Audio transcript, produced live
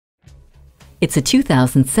It's a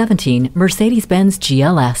 2017 Mercedes-Benz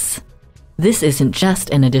GLS. This isn't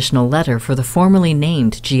just an additional letter for the formerly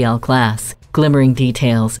named GL class. Glimmering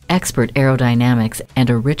details, expert aerodynamics,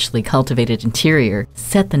 and a richly cultivated interior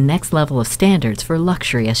set the next level of standards for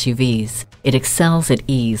luxury SUVs. It excels at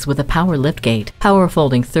ease with a power liftgate, power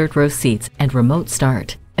folding third-row seats, and remote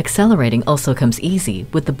start. Accelerating also comes easy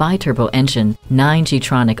with the bi-turbo engine,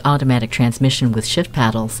 9G-tronic automatic transmission with shift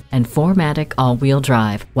paddles, and 4MATIC all-wheel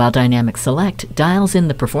drive, while Dynamic Select dials in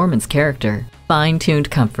the performance character. Fine-tuned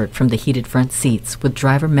comfort from the heated front seats with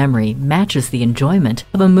driver memory matches the enjoyment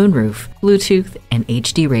of a moonroof, Bluetooth, and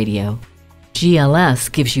HD radio.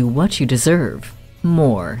 GLS gives you what you deserve,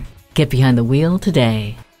 more. Get behind the wheel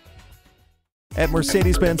today. At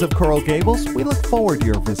Mercedes-Benz of Coral Gables, we look forward to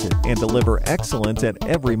your visit and deliver excellence at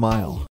every mile.